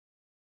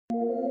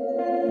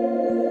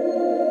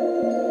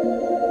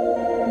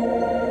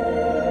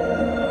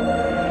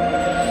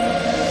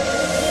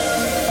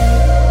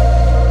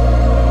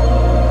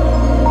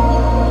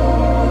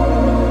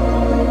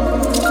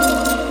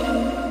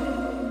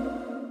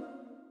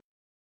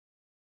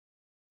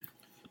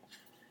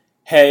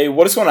Hey,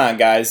 what is going on,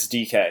 guys?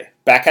 DK.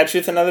 Back at you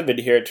with another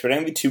video here,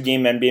 tweeting the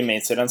two-game NBA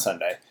main slate on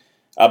Sunday.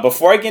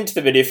 Before I get into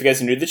the video, if you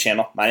guys are new to the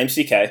channel, my name's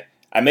DK.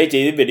 I make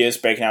daily videos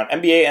breaking down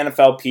NBA,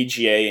 NFL,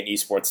 PGA, and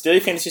esports,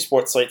 daily fantasy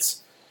sports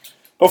slates.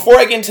 Before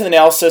I get into the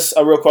analysis,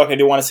 real quick, I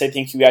do want to say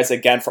thank you guys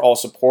again for all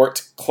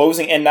support.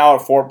 Closing in now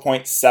at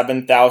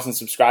 4.7 thousand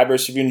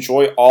subscribers. If you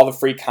enjoy all the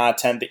free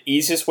content, the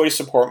easiest way to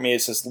support me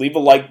is just leave a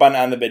like button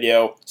on the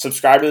video,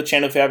 subscribe to the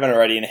channel if you haven't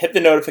already, and hit the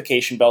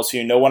notification bell so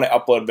you know when I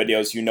upload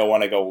videos, you know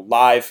when I go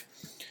live.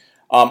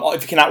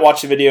 If you cannot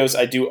watch the videos,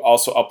 I do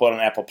also upload on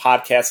Apple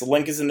Podcasts. The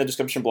link is in the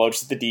description below,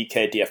 just the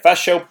DK DFS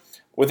show.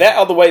 With that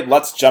out of the way,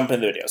 let's jump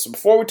into the video. So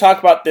before we talk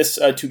about this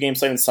two-game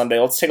slate on Sunday,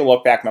 let's take a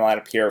look back at my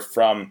lineup here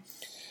from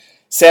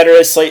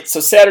Saturday's slate. So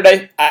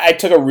Saturday, I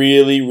took a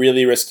really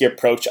risky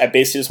approach. I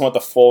basically just went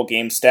the full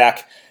game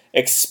stack,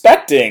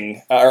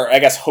 expecting, or I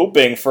guess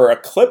hoping for a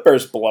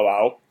Clippers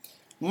blowout.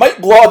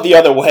 Might blow out the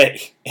other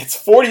way. It's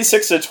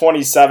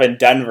 46-27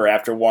 Denver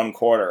after one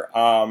quarter.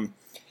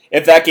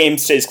 If that game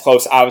stays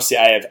close, obviously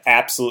I have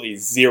absolutely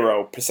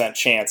 0%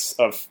 chance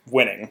of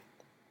winning.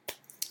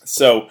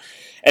 So,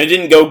 and it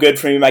didn't go good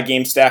for me, my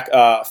game stack.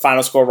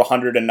 Final score of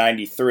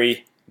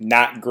 193,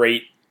 not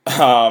great.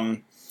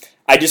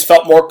 I just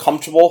felt more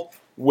comfortable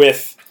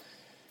with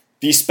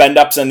the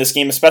spend-ups in this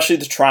game, especially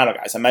the Toronto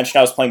guys. I mentioned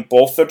I was playing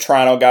both the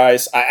Toronto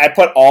guys. I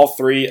put all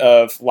three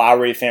of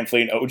Lowry,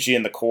 VanVleet, and OG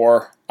in the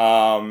core.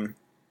 Tatum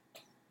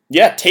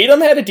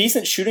had a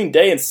decent shooting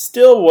day and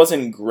still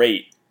wasn't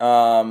great.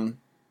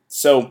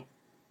 So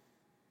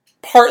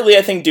partly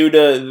I think due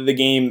to the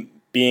game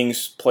being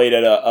played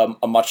at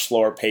a much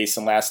slower pace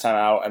than last time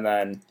out, and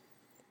then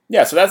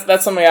so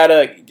that's something I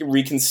had to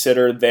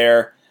reconsider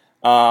there.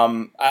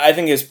 I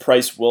think his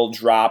price will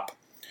drop.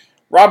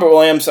 Robert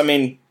Williams, I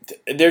mean,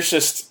 there's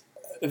just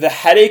the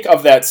headache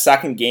of that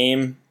second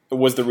game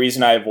was the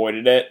reason I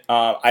avoided it.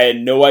 I had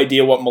no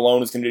idea what Malone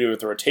was going to do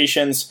with the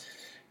rotations.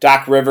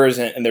 Doc Rivers,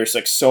 and there's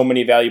like so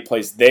many value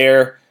plays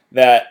there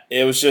that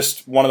it was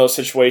just one of those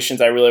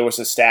situations I really was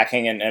just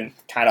stacking and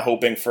kind of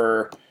hoping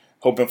for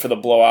the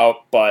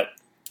blowout. But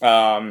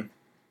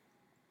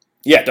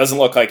it doesn't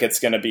look like it's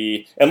going to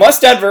be, unless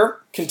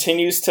Denver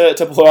continues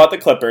to blow out the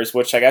Clippers,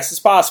 which I guess is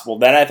possible,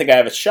 then I think I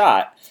have a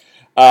shot.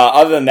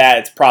 Other than that,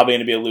 it's probably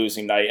going to be a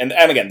losing night. And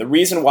again, the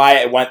reason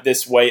why I went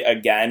this way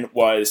again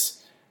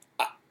was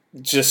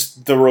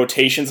just the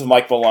rotations of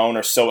Mike Malone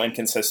are so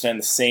inconsistent, and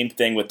the same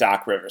thing with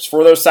Doc Rivers.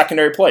 For those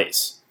secondary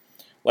plays,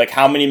 like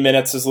how many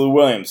minutes does Lou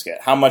Williams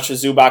get? How much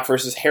does Zubac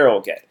versus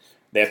Harrell get?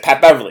 They have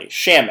Pat Beverly,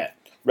 Shamet,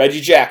 Reggie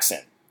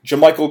Jackson,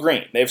 JaMychal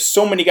Green. They have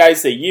so many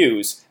guys they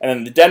use. And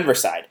then the Denver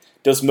side,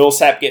 does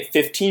Millsap get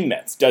 15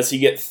 minutes? Does he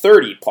get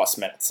 30-plus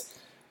minutes?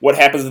 What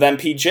happens with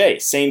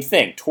MPJ? Same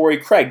thing. Torrey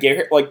Craig.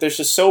 There's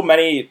just so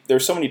many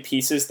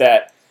pieces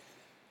that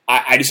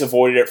I just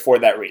avoided it for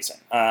that reason.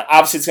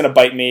 Obviously, it's going to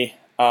bite me,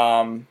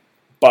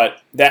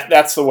 but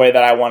that's the way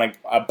that I want to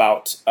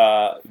about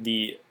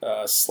the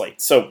slate.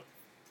 So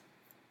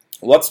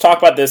let's talk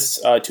about this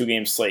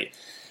two-game slate.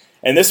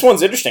 And this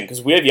one's interesting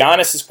because we have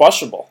Giannis is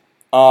questionable.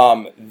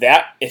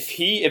 That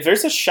if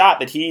there's a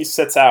shot that he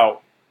sits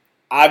out,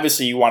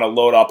 obviously you want to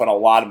load up on a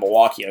lot of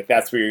Milwaukee. Like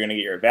that's where you're going to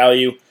get your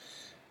value.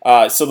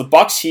 So the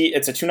Bucks Heat,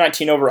 it's a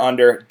 219 over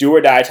under. Do or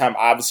die time,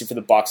 obviously for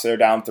the Bucks. They're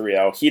down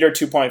 3-0. Heat are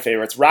 2-point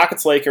favorites.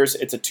 Rockets Lakers,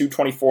 it's a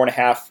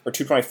 224.5 or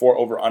 224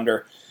 over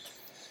under.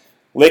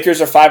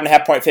 Lakers are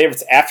 5.5 point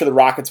favorites after the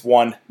Rockets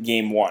won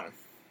game one.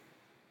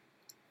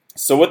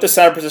 So with the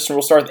center position,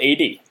 we'll start with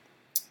AD.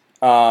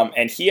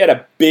 And he had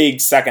a big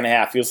second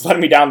half. He was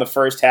letting me down the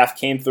first half,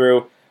 came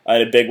through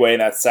in a big way in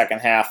that second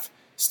half.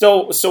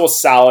 Still was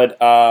solid.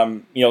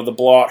 The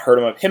blowout hurt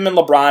him. Him and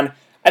LeBron,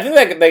 I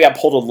think they got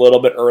pulled a little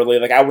bit early.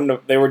 Like I wouldn't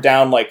have, they were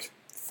down like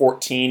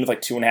 14 with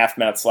like 2.5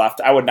 minutes left.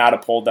 I would not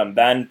have pulled them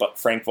then, but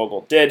Frank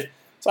Vogel did.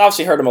 So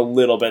obviously hurt him a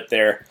little bit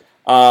there.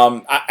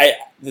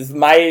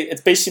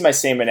 It's basically my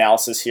same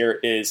analysis here.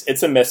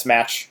 It's a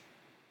mismatch.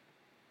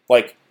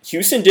 Like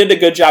Houston did a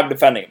good job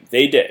defending him.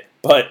 They did,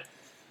 but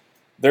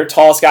their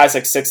tallest guy's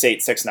like 6'8",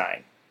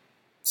 6'9".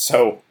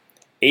 So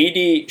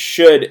AD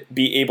should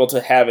be able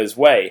to have his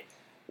way.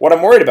 What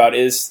I'm worried about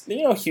is,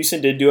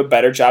 Houston did do a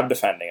better job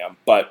defending him,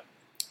 but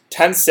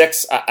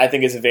 10-6 I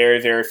think is a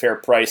very fair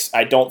price.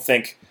 I don't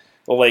think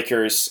the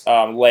Lakers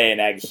lay an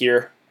egg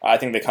here. I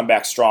think they come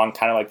back strong,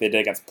 kind of like they did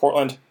against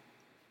Portland.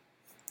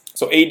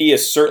 So AD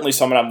is certainly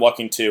someone I'm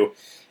looking to,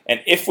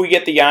 and if we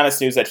get the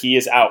Giannis news that he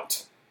is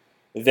out,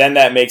 then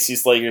that makes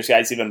these Lakers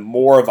guys even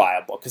more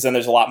viable, because then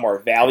there's a lot more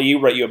value,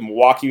 right? You have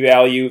Milwaukee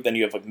value, then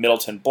you have like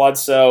Middleton,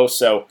 Bledsoe.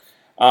 So,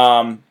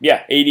 AD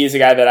is a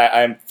guy that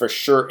I'm for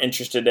sure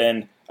interested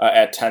in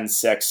at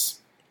 10-6.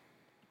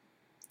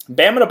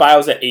 Bam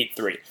Adebayo's at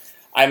 8-3.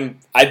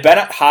 I've been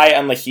at high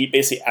on the Heat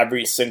basically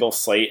every single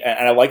slate,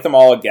 and I like them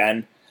all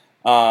again.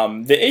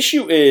 The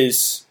issue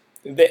is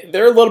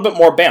they're a little bit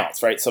more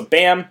balanced, right? So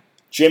Bam,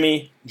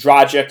 Jimmy,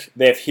 Dragic,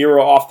 they have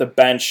Hero off the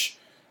bench.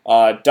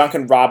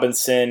 Duncan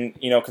Robinson,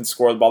 can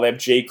score the ball. They have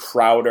Jay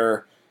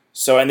Crowder.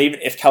 So, and even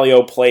if Kelly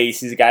O plays,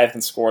 he's a guy that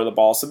can score the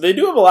ball. So they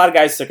do have a lot of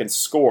guys that can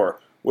score,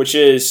 which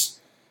is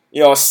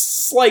a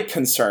slight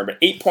concern,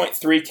 but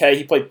 8.3K.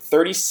 He played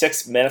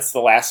 36 minutes the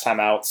last time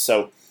out,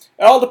 so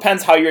it all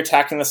depends how you're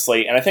attacking the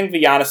slate, and I think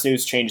the Giannis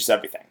news changes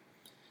everything.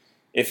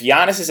 If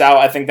Giannis is out,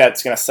 I think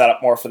that's going to set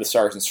up more for the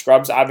stars and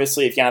scrubs.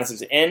 Obviously, if Giannis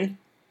is in,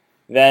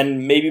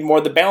 then maybe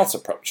more the balanced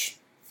approach.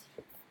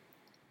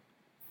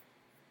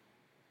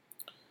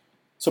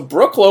 So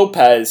Brook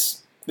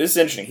Lopez, this is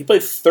interesting. He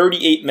played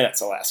 38 minutes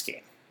the last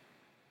game.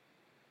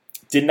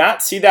 Did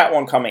not see that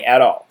one coming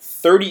at all.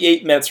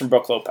 38 minutes from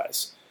Brook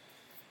Lopez.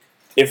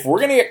 If we're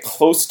going to get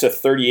close to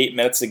 38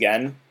 minutes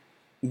again,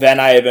 then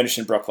I have interest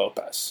in Brook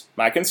Lopez.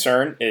 My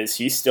concern is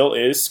he still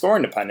is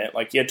scoring dependent.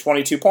 Like, he had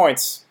 22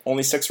 points,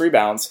 only 6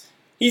 rebounds.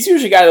 He's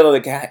usually a guy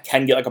that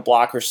can get like a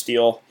block or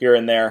steal here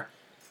and there.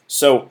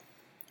 So,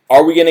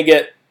 are we going to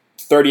get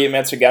 38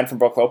 minutes again from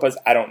Brook Lopez?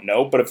 I don't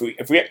know. But if we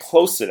get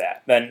close to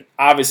that, then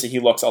obviously he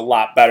looks a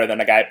lot better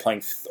than a guy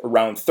playing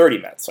around 30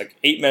 minutes. Like,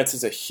 8 minutes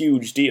is a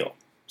huge deal.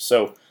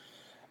 So,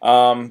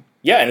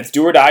 yeah, and it's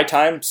do or die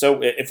time.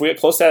 So if we get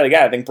close to that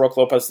again, I think Brook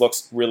Lopez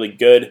looks really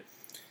good.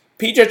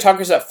 PJ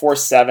Tucker's at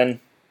 4.7.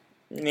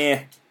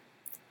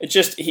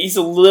 He's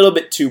a little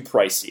bit too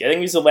pricey. I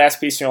think he's the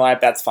last piece in your lineup.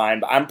 That's fine,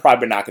 but I'm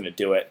probably not going to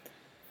do it.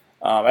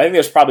 I think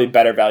there's probably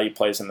better value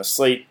plays in the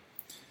slate.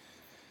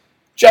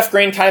 Jeff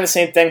Green, kind of the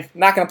same thing.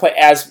 Not going to play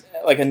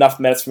enough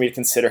minutes for me to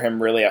consider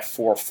him really at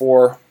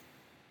 4.4.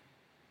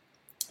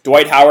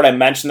 Dwight Howard, I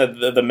mentioned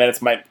that the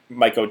minutes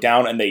might go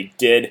down, and they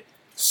did.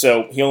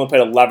 So he only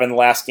played 11 the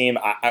last game.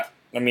 I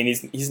mean,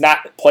 he's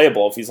not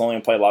playable if he's only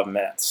going to play 11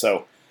 minutes.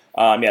 So,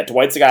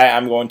 Dwight's a guy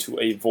I'm going to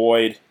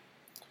avoid.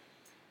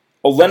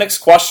 Olynyk's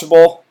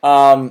questionable.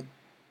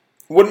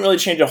 Wouldn't really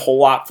change a whole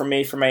lot for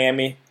me for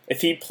Miami.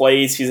 If he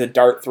plays, he's a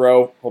dart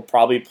throw. He'll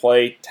probably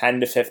play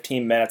 10 to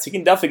 15 minutes. He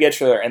can definitely get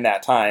you there in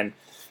that time.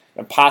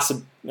 And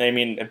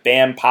if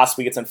Bam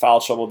possibly gets in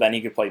foul trouble, then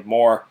he could play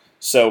more.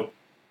 So,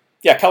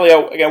 yeah, Kelly,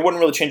 again, wouldn't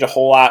really change a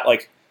whole lot.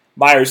 Like,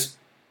 Myers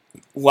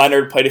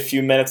Leonard played a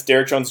few minutes.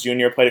 Derrick Jones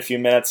Jr. played a few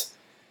minutes.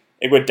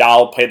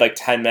 Iguodala played like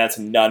 10 minutes,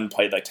 and Nunn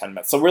played like 10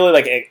 minutes. So really,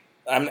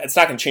 it's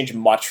not going to change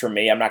much for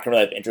me. I'm not going to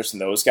really have interest in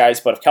those guys.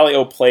 But if Kelly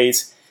O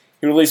plays,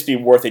 he would at least be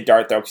worth a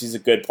dart, though, because he's a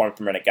good point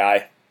per minute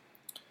guy.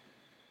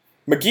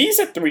 McGee's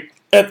at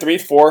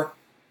 3.4.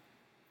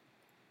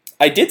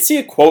 I did see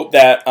a quote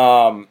that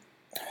I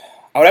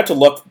would have to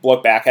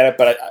look back at it,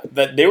 but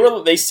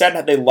they said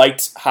that they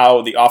liked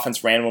how the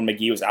offense ran when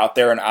McGee was out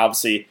there, and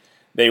obviously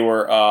they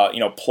were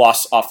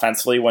plus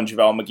offensively when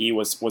JaVale McGee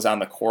was on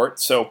the court.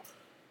 So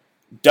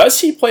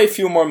does he play a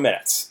few more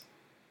minutes?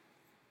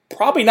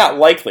 Probably not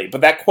likely,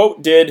 but that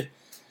quote did,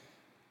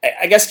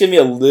 I guess, give me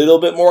a little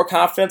bit more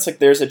confidence. Like,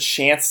 there's a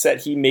chance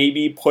that he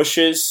maybe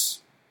pushes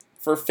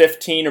for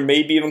 15 or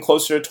maybe even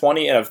closer to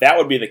 20, and if that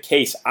would be the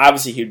case,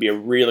 obviously he'd be a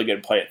really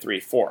good play at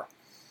 3-4.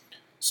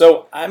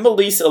 So I'm at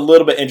least a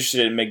little bit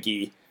interested in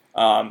McGee.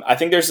 I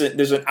think there's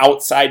an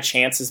outside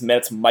chance his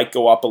minutes might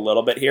go up a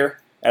little bit here,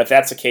 and if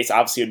that's the case,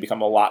 obviously it would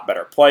become a lot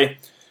better play.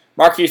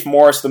 Markieff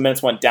Morris, the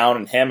minutes went down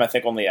in him. I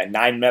think only at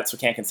 9 minutes, we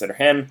can't consider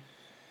him.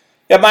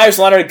 Yeah, Myers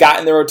Leonard got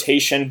in the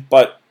rotation,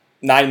 but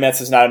 9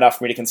 minutes is not enough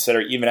for me to consider,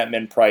 even at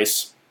min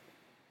price.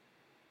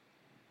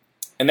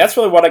 And that's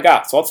really what I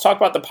got. So let's talk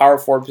about the power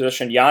forward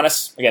position.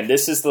 Giannis, again,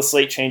 this is the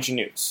slate changing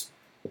news.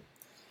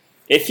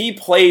 If he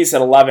plays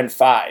at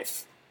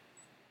 11.5,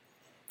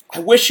 I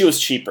wish he was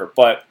cheaper,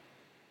 but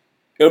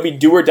it'll be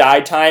do or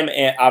die time,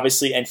 and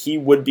obviously, and he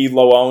would be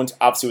low owned,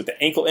 obviously with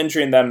the ankle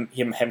injury and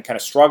him kind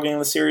of struggling in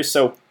the series.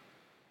 So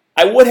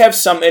I would have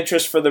some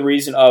interest for the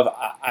reason of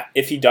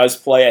if he does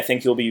play, I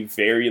think he'll be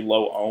very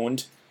low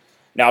owned.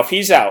 Now, if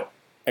he's out,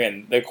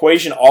 again, the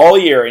equation all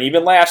year and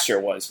even last year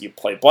was you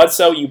play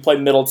Bledsoe, you play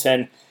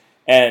Middleton,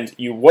 and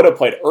you would have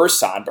played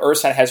Ersan, but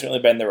Ersan hasn't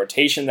really been in the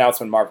rotation. Now it's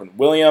been Marvin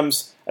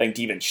Williams. I think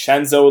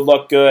DiVincenzo would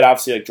look good.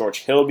 Obviously, like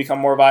George Hill would become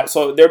more viable.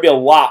 So there'd be a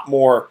lot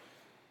more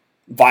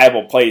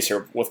viable plays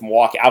here with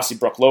Milwaukee. Obviously,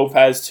 Brook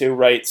Lopez too,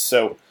 right?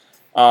 So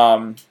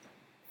that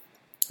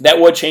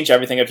would change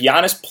everything. If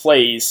Giannis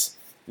plays,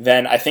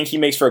 then I think he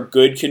makes for a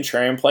good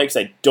contrarian play because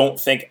I don't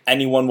think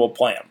anyone will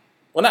play him.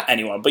 Well, not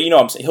anyone, but you know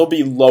what I'm saying. He'll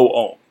be low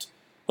owned.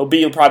 He'll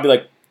be probably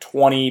like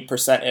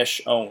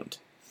 20%-ish owned.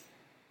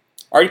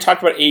 Already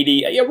talked about AD.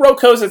 Yeah,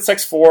 Roko's at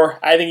 6.4.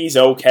 I think he's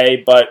okay,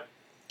 but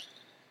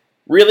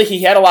really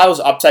he had a lot of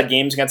those upside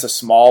games against a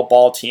small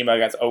ball team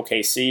against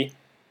OKC.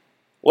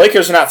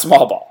 Lakers are not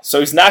small ball, so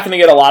he's not going to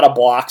get a lot of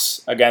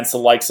blocks against the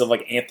likes of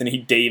like Anthony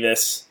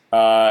Davis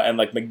and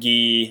like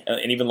McGee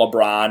and even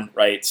LeBron,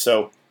 right?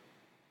 So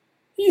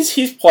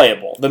he's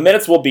playable. The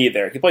minutes will be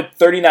there. He played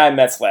 39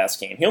 minutes last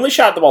game. He only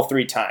shot the ball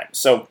 3 times.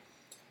 So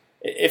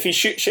if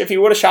he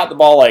would have shot the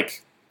ball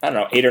like, I don't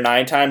know, 8 or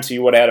 9 times, he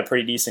would have had a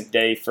pretty decent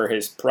day for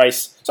his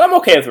price. So I'm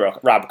okay with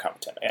Rob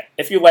Covington.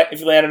 If you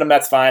landed him,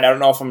 that's fine. I don't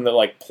know if I'm going to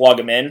like plug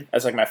him in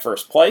as like my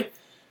first play,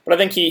 but I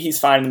think he's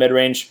fine in the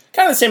mid-range.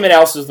 Kind of the same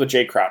analysis with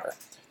Jay Crowder.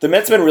 The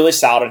minutes have been really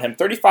solid on him,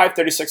 35,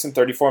 36, and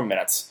 34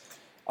 minutes.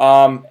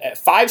 At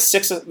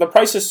 5.6, the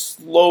price is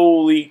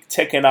slowly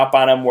ticking up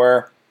on him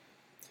where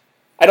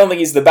I don't think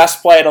he's the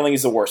best play. I don't think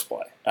he's the worst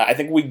play. I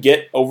think we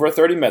get over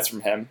 30 minutes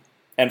from him.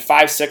 And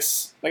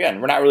 5'6", again,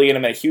 we're not really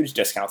getting him at a huge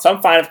discount. So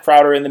I'm fine with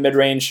Crowder in the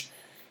mid-range.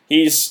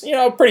 He's,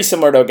 pretty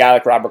similar to a guy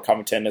like Robert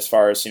Covington as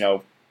far as,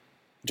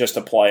 just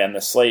a play on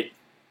this slate.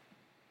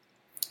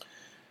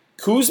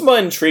 Kuzma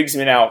intrigues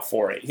me now at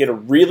 4.8. He had a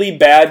really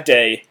bad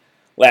day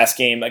last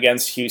game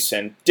against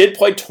Houston. Did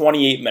play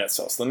 28 minutes,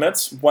 though, so the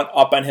minutes went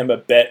up on him a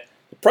bit.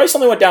 The price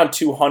only went down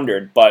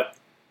 200, but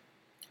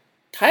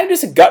kind of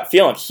just a gut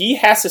feeling. He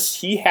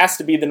has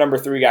to be the number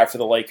 3 guy for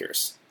the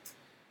Lakers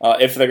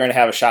if they're going to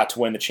have a shot to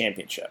win the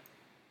championship.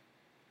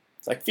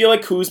 So I feel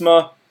like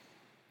Kuzma,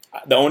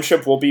 the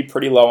ownership will be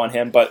pretty low on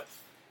him, but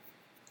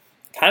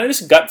kind of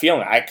just a gut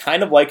feeling. I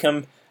kind of like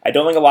him. I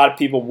don't think a lot of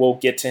people will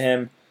get to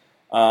him,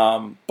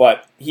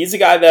 but he's a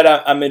guy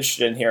that I'm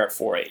interested in here at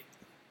 4.8.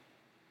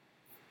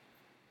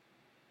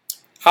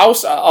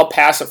 House, I'll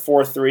pass at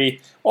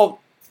 4.3. Well,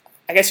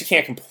 I guess you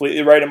can't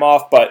completely write him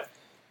off, but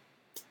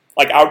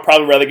I would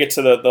probably rather get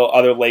to the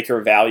other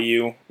Laker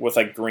value with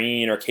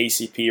Green or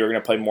KCP who are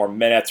going to play more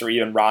minutes, or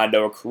even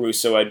Rondo or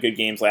Caruso had good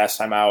games last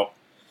time out.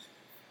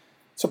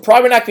 So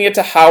probably not going to get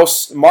to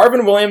House.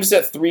 Marvin Williams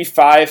at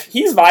 3.5.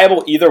 He's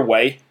viable either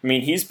way. I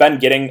mean, he's been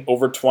getting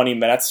over 20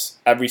 minutes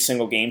every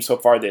single game so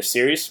far this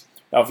series.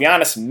 Now, if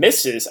Giannis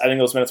misses, I think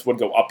those minutes would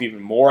go up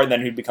even more, and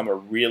then he'd become a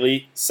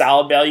really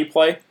solid value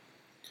play.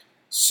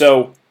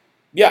 So,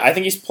 yeah, I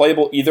think he's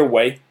playable either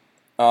way.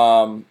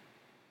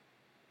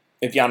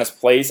 If Giannis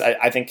plays,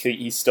 I think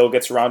he still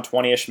gets around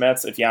 20-ish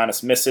minutes. If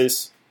Giannis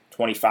misses,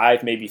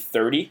 25, maybe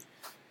 30.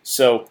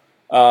 So,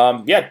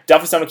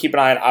 definitely something to keep an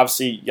eye on.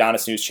 Obviously,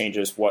 Giannis news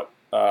changes what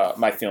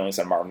my feelings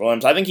on Marvin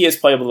Williams. I think he is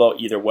playable, though,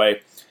 either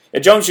way.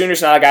 Jones Jr.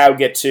 is not a guy I would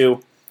get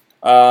to.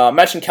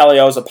 Mentioned Kelly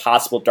O as a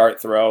possible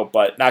dart throw,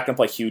 but not going to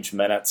play huge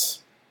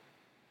minutes.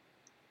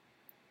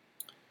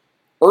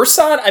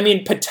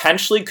 Ersan,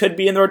 potentially could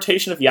be in the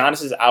rotation if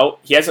Giannis is out.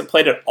 He hasn't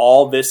played at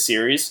all this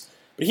series,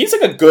 but he's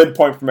a good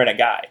point per minute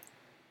guy.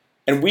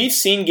 And we've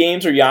seen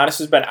games where Giannis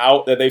has been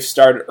out that they've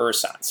started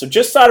Ersan. So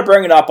just thought of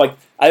bringing it up.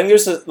 I think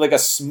there's a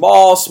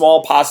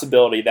small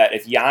possibility that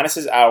if Giannis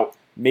is out,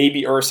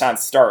 maybe Ersan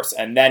starts,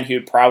 and then he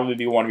would probably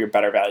be one of your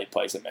better value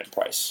plays at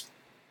mid-price.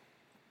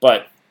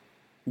 But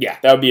yeah,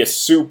 that would be a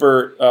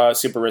super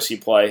risky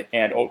play,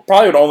 and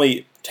probably would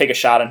only take a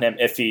shot on him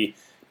if he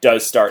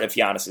does start if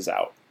Giannis is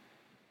out.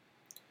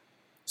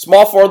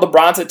 Small forward,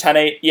 LeBron's at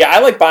 10.8. Yeah, I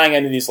like buying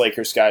into these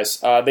Lakers guys.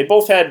 They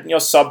both had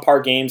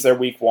subpar games their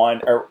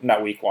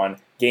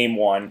game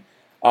one.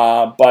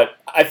 But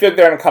I feel like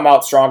they're going to come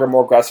out stronger,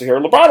 more aggressive here.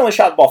 LeBron only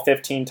shot the ball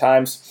 15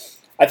 times.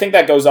 I think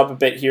that goes up a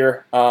bit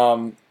here.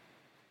 And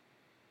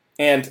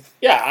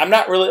yeah, I'm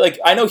not really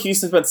I know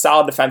Houston's been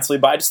solid defensively,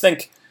 but I just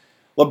think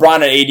LeBron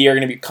and AD are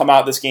going to come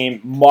out this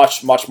game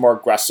much more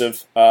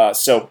aggressive.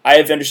 So I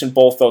have interest in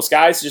both those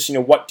guys. Just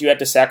what do you have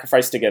to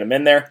sacrifice to get them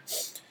in there?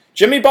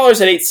 Jimmy Butler's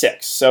at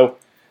 8.6, so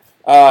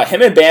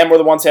him and Bam were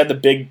the ones that had the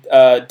big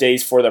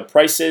days for their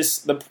prices.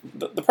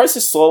 The price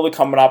is slowly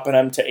coming up on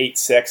him to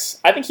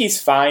 8.6. I think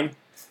he's fine.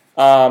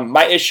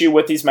 My issue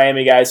with these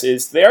Miami guys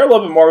is they are a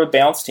little bit more of a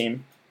balanced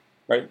team,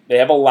 right? They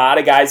have a lot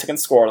of guys that can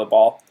score the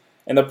ball,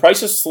 and the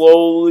price is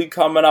slowly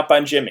coming up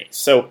on Jimmy.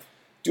 So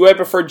do I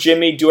prefer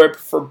Jimmy? Do I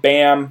prefer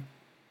Bam?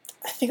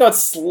 I think I would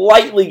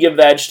slightly give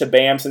the edge to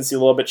Bam since he's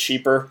a little bit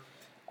cheaper.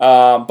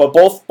 But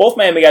both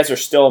Miami guys are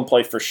still in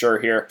play for sure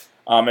here.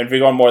 And if we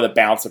go on more of the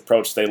balanced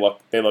approach, they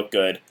look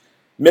good.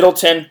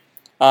 Middleton,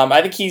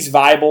 I think he's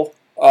viable.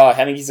 I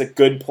think he's a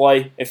good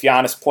play if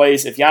Giannis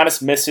plays. If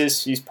Giannis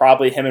misses, he's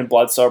probably him and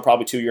Bledsoe are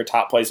probably two of your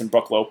top plays in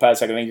Brook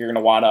Lopez. I think you're going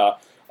to want a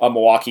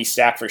Milwaukee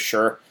stack for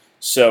sure.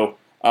 So,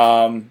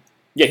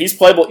 he's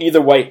playable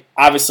either way.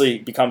 Obviously,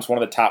 becomes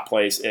one of the top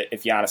plays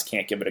if Giannis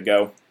can't give it a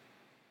go.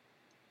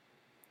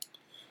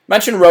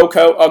 Mentioned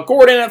Rocco.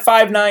 Gordon at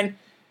 5'9".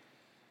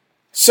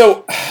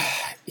 So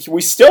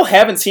we still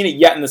haven't seen it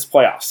yet in this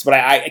playoffs, but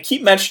I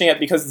keep mentioning it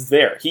because it's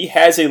there. He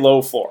has a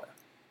low floor.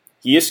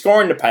 He is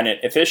scoring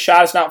dependent. If his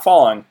shot is not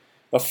falling,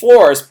 the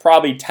floor is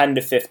probably 10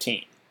 to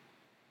 15.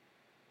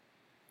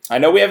 I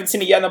know we haven't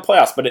seen it yet in the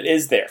playoffs, but it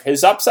is there.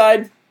 His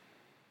upside,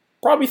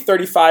 probably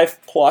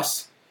 35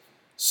 plus.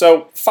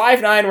 So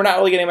 5'9", we're not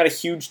really getting him at a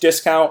huge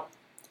discount.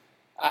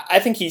 I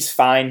think he's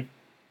fine.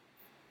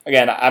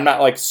 Again, I'm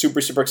not super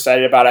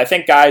excited about it. I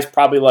think guys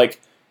probably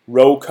like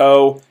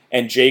Rocco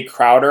and Jay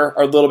Crowder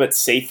are a little bit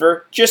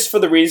safer just for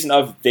the reason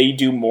of they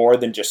do more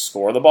than just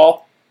score the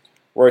ball.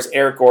 Whereas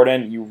Eric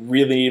Gordon, you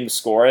really need him to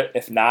score it.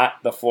 If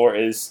not, the floor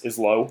is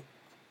low.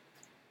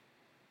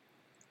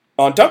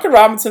 Duncan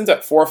Robinson's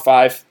at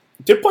 4.5.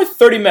 Did play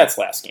 30 minutes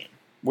last game,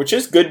 which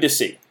is good to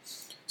see.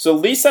 So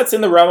at least that's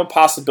in the realm of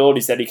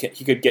possibilities that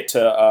he could get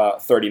to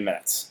 30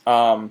 minutes.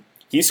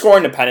 He's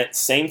scoring independent,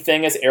 same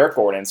thing as Eric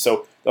Gordon.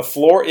 So the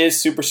floor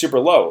is super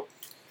low.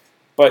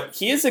 But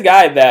he is a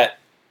guy that,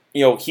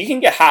 he can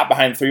get hot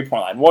behind the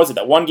three-point line. What was it?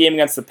 That one game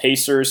against the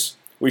Pacers,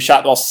 we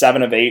shot the ball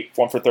 7 of 8,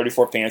 1 for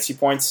 34 fantasy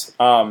points.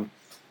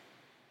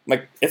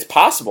 It's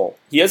possible.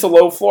 He has a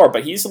low floor,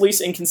 but he's at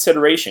least in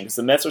consideration because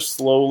the minutes are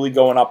slowly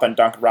going up on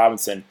Duncan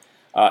Robinson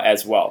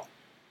as well.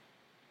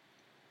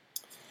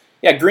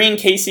 Yeah, Green,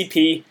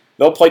 KCP,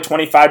 They'll play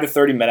 25 to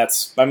 30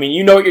 minutes. I mean,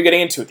 you know what you're getting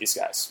into with these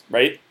guys,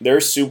 right?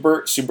 They're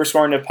super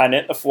score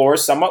independent. The floor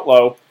is somewhat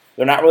low.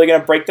 They're not really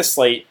going to break the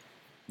slate.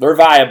 They're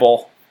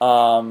viable.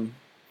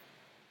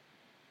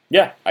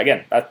 Yeah,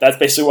 again, that's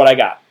basically what I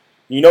got.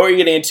 You know what you're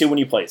getting into when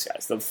you play these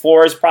guys. The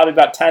floor is probably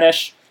about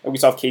 10-ish. Like we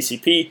saw with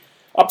KCP.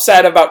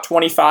 Upside of about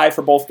 25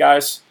 for both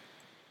guys.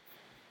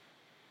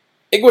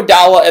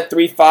 Iguodala at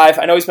 3.5.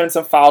 I know he's been in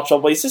some foul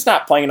trouble. He's just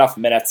not playing enough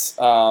minutes.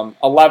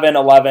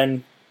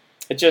 11.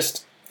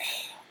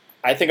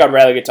 I think I'd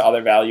rather get to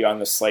other value on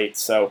the slate.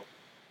 So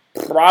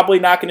probably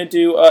not going to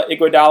do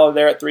Iguodala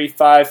there at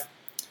 3.5.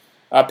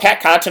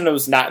 Pat Connaughton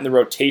was not in the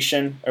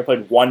rotation. I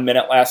played 1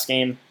 minute last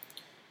game.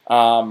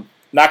 Not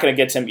going to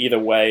get to him either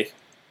way.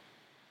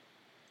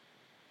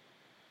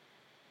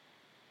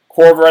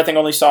 Korver, I think,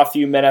 only saw a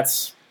few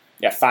minutes.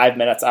 Yeah, 5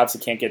 minutes.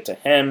 Obviously can't get to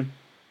him.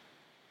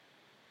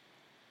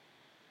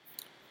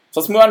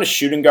 So let's move on to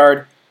shooting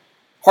guard.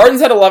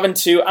 Harden's at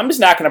 11-2. I'm just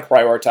not going to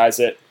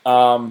prioritize it.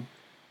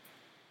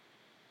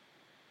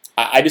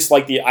 I just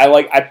like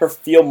I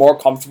feel more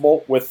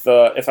comfortable with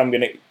if I'm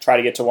going to try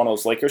to get to one of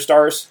those Lakers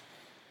stars.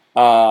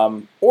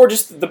 Or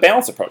just the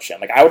balance approach.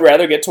 Like, I would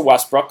rather get to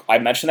Westbrook. I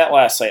mentioned that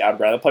last night. I'd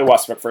rather play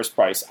Westbrook first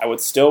price. I would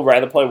still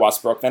rather play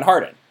Westbrook than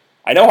Harden.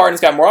 I know Harden's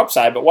got more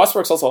upside, but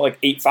Westbrook's also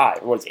like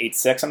 8.5. What is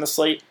 8.6 on the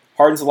slate?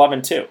 Harden's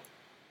 11.2.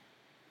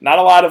 Not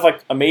a lot of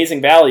like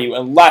amazing value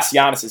unless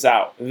Giannis is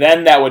out.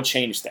 Then that would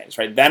change things,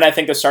 right? Then I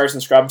think the stars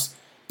and scrubs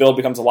build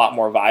becomes a lot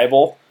more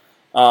viable.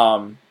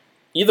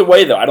 Either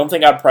way, though, I don't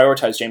think I'd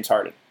prioritize James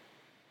Harden.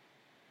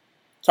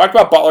 Talked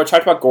about Butler.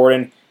 Talked about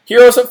Gordon.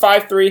 Heroes at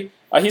 5.3.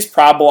 He's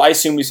probable. I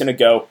assume he's going to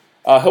go.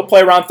 He'll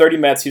play around 30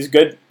 minutes. He's a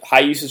good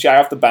high-usage guy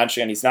off the bench,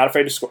 and he's not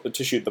afraid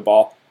to shoot the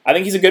ball. I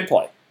think he's a good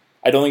play.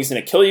 I don't think he's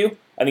going to kill you.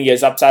 I think he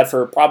has upside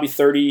for probably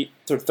 30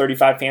 to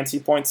 35 fantasy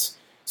points.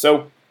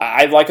 So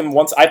I like him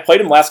once. I played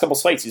him last couple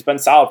slates. He's been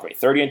solid for me.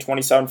 30 and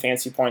 27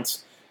 fantasy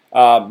points.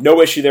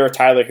 No issue there with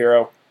Tyler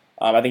Hero.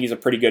 I think he's a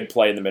pretty good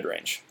play in the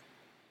mid-range.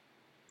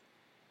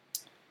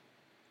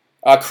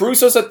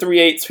 Caruso's at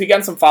 3.8, so he got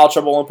in some foul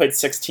trouble, only played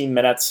 16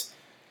 minutes.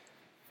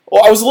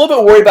 Well, I was a little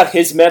bit worried about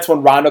his minutes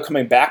when Rondo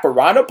coming back, but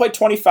Rondo played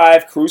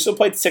 25, Caruso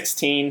played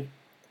 16.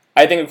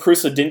 I think if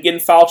Caruso didn't get in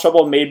foul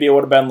trouble, maybe it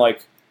would have been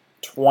like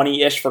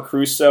 20-ish for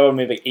Caruso and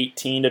maybe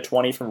 18 to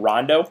 20 from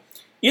Rondo.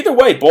 Either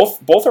way,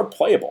 both are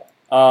playable.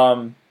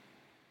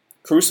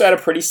 Caruso had a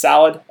pretty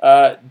solid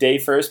day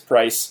for his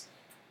price,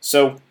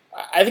 so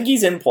I think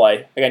he's in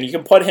play. Again, you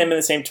can put him in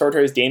the same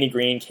territory as Danny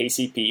Green,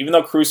 KCP. Even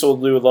though Caruso will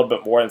do a little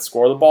bit more and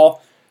score the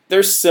ball,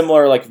 there's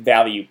similar like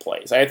value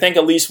plays. I think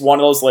at least one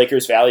of those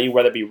Lakers value,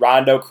 whether it be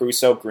Rondo,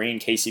 Caruso, Green,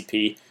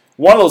 KCP,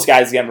 one of those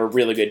guys is going to have a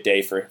really good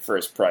day for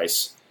his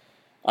price.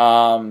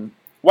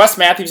 Wes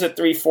Matthews at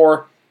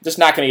 3.4, just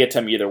not going to get to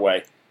him either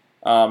way.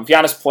 If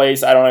Giannis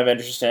plays, I don't have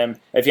interest in him.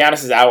 If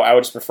Giannis is out, I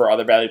would just prefer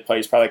other value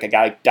plays, probably like a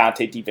guy like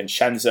Dante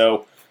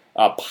DiVincenzo,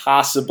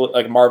 possibly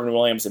like Marvin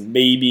Williams, and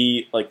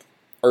maybe like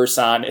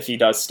Ersan if he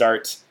does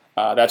start.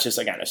 That's just,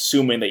 again,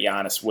 assuming that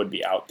Giannis would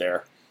be out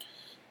there.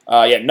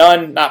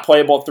 None, not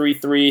playable at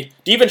 3.3.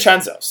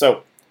 DiVincenzo,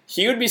 so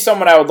he would be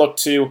someone I would look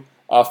to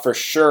for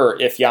sure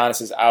if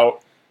Giannis is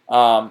out.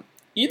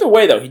 Either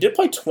way, though, he did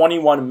play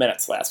 21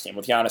 minutes last game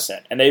with Giannis in,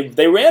 and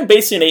they ran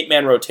basically an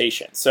 8-man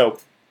rotation, so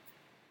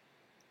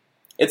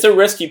it's a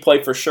risky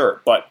play for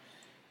sure. But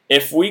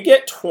if we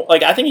get,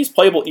 I think he's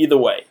playable either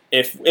way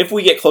if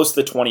we get close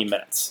to the 20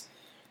 minutes.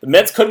 The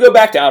minutes could go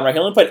back down, right? He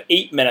only played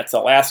 8 minutes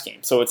that last game,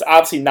 so it's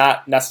obviously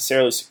not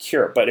necessarily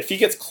secure. But if he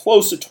gets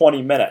close to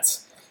 20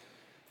 minutes,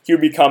 he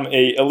would become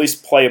a at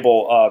least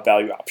playable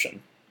value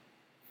option.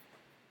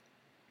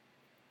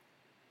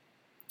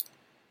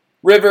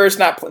 Rivers,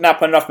 not playing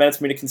enough minutes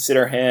for me to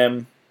consider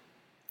him.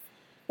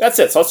 That's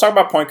it. So let's talk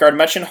about point guard.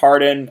 Mention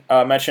Harden.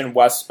 Mention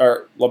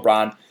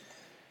LeBron.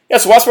 Yeah,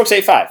 so Westbrook's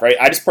 8.5, right?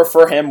 I just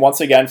prefer him once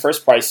again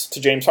first price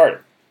to James Harden.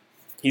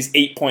 He's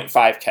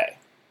 8.5K.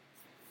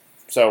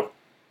 So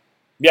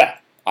yeah,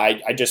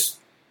 I just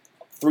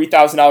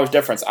 $3,000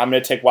 difference. I'm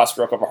going to take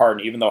Westbrook over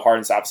Harden, even though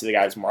Harden's obviously the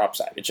guy who's more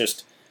upside. It's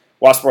just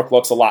Westbrook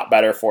looks a lot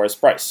better for his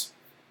price.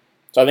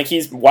 So I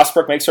think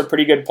Westbrook makes for a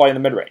pretty good play in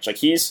the mid range.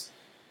 It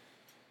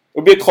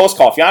would be a close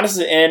call if Giannis is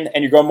in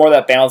and you're going more of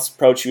that balanced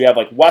approach. You have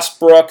like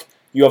Westbrook,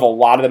 you have a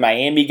lot of the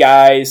Miami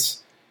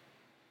guys.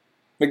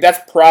 Like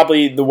that's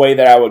probably the way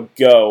that I would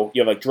go.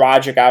 You have like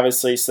Dragic,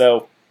 obviously.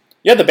 So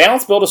yeah, the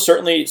balance build is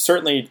certainly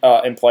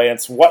in play.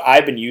 It's what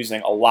I've been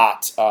using a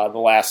lot the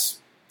last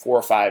 4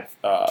 or 5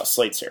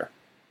 slates here.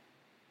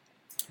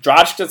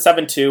 Dragic at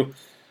 7.2.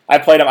 I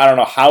played him I don't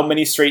know how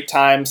many straight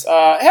times.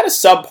 Had a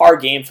subpar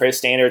game for his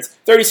standards.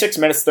 36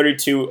 minutes,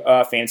 32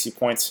 fantasy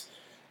points.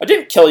 I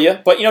didn't kill you,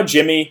 but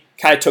Jimmy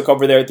kind of took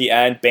over there at the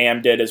end.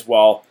 Bam did as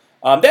well.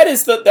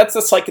 That's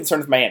the slight concern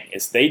with Miami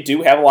is they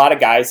do have a lot of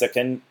guys that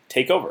can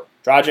take over.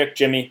 Dragic,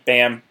 Jimmy,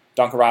 Bam,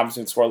 Duncan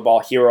Robinson can score the ball.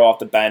 Hero off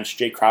the bench.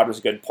 Jay Crowder's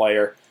a good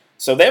player.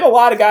 So they have a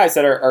lot of guys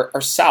that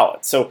are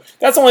solid. So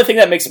that's the only thing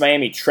that makes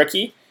Miami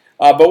tricky.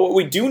 But what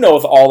we do know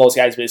with all those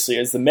guys basically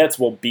is the minutes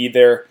will be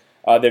there.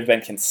 They've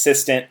been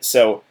consistent.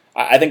 So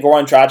I think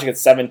Goran Dragic at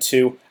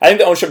 7-2. I think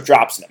the ownership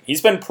drops in him.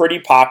 He's been pretty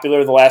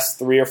popular the last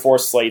 3 or 4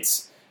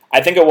 slates.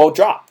 I think it will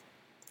drop.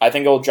 I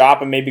think it will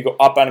drop and maybe go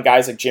up on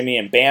guys like Jimmy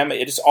and Bam.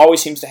 It just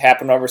always seems to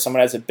happen whenever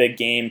someone has a big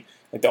game.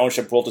 Like the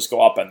ownership will just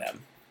go up on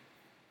them.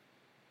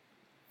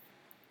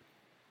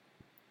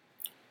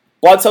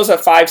 Bledsoe's at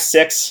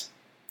 5-6.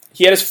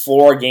 He had his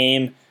floor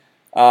game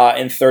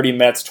in 30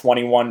 minutes,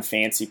 21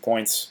 fancy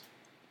points.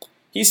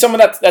 He's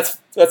someone that's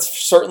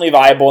certainly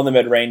viable in the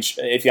mid-range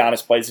if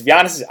Giannis plays. If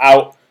Giannis is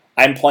out,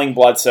 I'm playing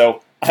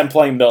Bledsoe. I'm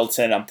playing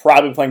Middleton. I'm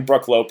probably playing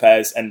Brook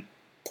Lopez and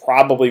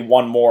probably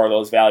one more of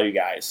those value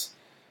guys.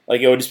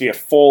 Like, it would just be a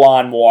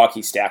full-on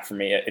Milwaukee stack for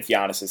me if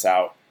Giannis is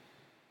out.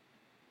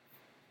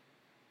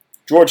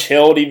 George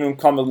Hill would even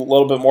become a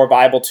little bit more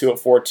viable too at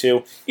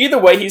 4-2. Either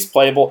way, he's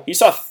playable. He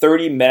saw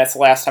 30 minutes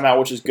last time out,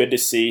 which is good to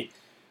see.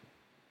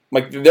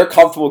 Like, they're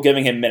comfortable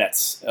giving him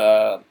minutes.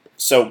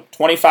 So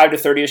 25 to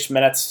 30-ish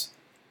minutes,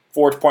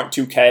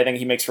 4.2K. I think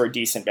he makes for a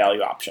decent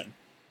value option.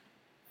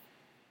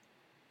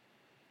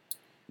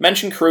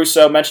 Mentioned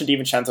Caruso, mentioned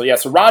DiVincenzo. Yeah,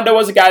 so Rondo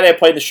was a guy that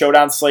played the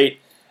showdown slate.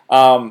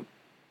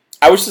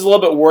 I was just a little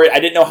bit worried. I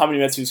didn't know how many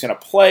minutes he was going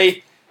to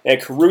play. They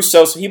had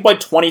Caruso, so he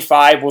played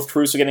 25 with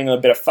Caruso getting in a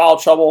bit of foul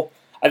trouble.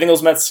 I think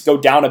those minutes go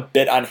down a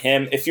bit on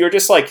him. If you're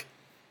just like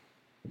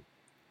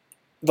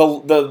the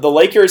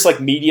Lakers like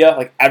media,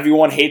 like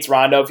everyone hates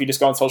Rondo. If you just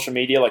go on social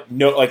media,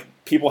 like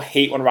people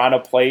hate when Rondo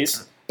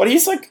plays, but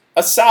he's like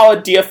a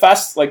solid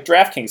DFS like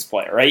Draftkings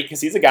player, right?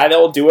 Because he's a guy that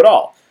will do it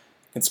all.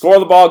 Can score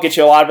the ball, get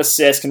you a lot of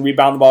assists, can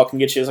rebound the ball, can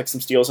get you like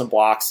some steals and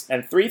blocks.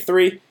 And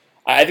 3-3,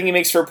 I think he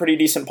makes for a pretty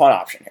decent punt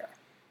option here.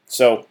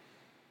 So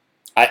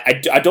I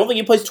don't think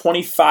he plays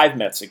 25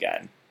 minutes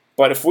again.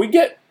 But if we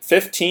get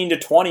 15 to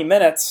 20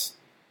 minutes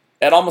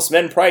at almost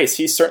min price,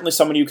 he's certainly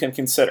someone you can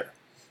consider.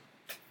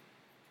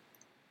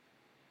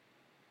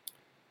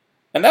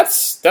 And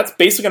that's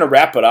basically going to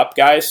wrap it up,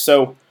 guys.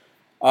 So,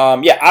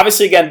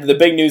 obviously, again, the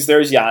big news there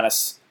is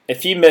Giannis.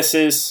 If he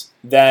misses,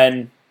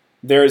 then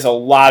there's a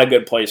lot of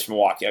good plays for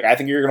Milwaukee. Like, I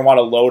think you're going to want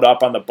to load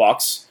up on the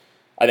Bucks.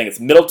 I think it's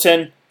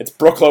Middleton, it's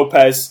Brook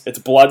Lopez, it's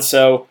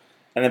Bledsoe,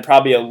 and then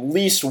probably at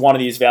least one of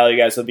these value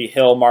guys will be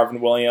Hill, Marvin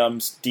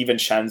Williams,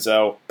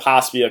 DiVincenzo,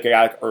 possibly like a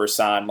guy like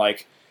Ersan.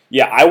 Like,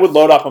 yeah, I would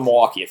load up on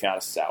Milwaukee if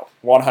Giannis is out,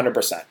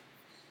 100%.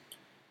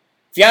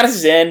 If Giannis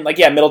is in,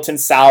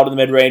 Middleton's solid in the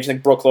mid-range. I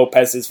think Brook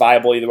Lopez is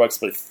viable either way. It's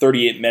played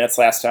 38 minutes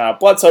last time out.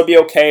 Bledsoe would be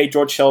okay.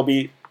 George Hill would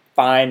be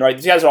fine, right?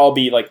 These guys would all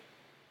be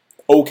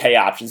okay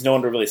options. No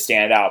one would really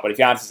stand out. But if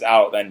Giannis is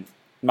out, then in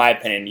my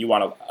opinion, you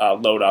want to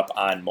load up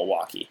on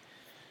Milwaukee.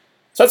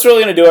 So that's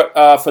really going to do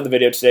it for the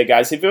video today,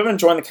 guys. If you've been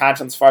enjoying the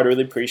content so far, I'd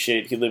really appreciate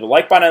it if you leave a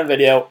like button on the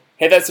video,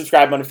 hit that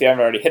subscribe button if you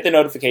haven't already, hit the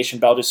notification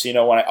bell just so you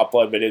know when I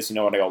upload videos, you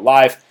know when I go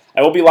live.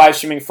 I will be live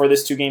streaming for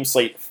this 2-game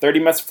slate 30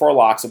 minutes before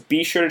lock, so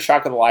be sure to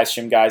check out the live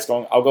stream, guys.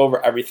 I'll go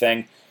over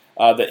everything.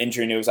 The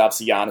injury news,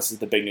 obviously Giannis is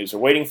the big news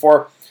we're waiting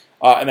for,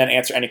 and then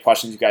answer any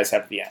questions you guys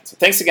have at the end. So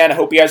thanks again. I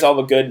hope you guys all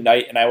have a good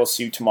night, and I will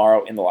see you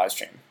tomorrow in the live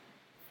stream.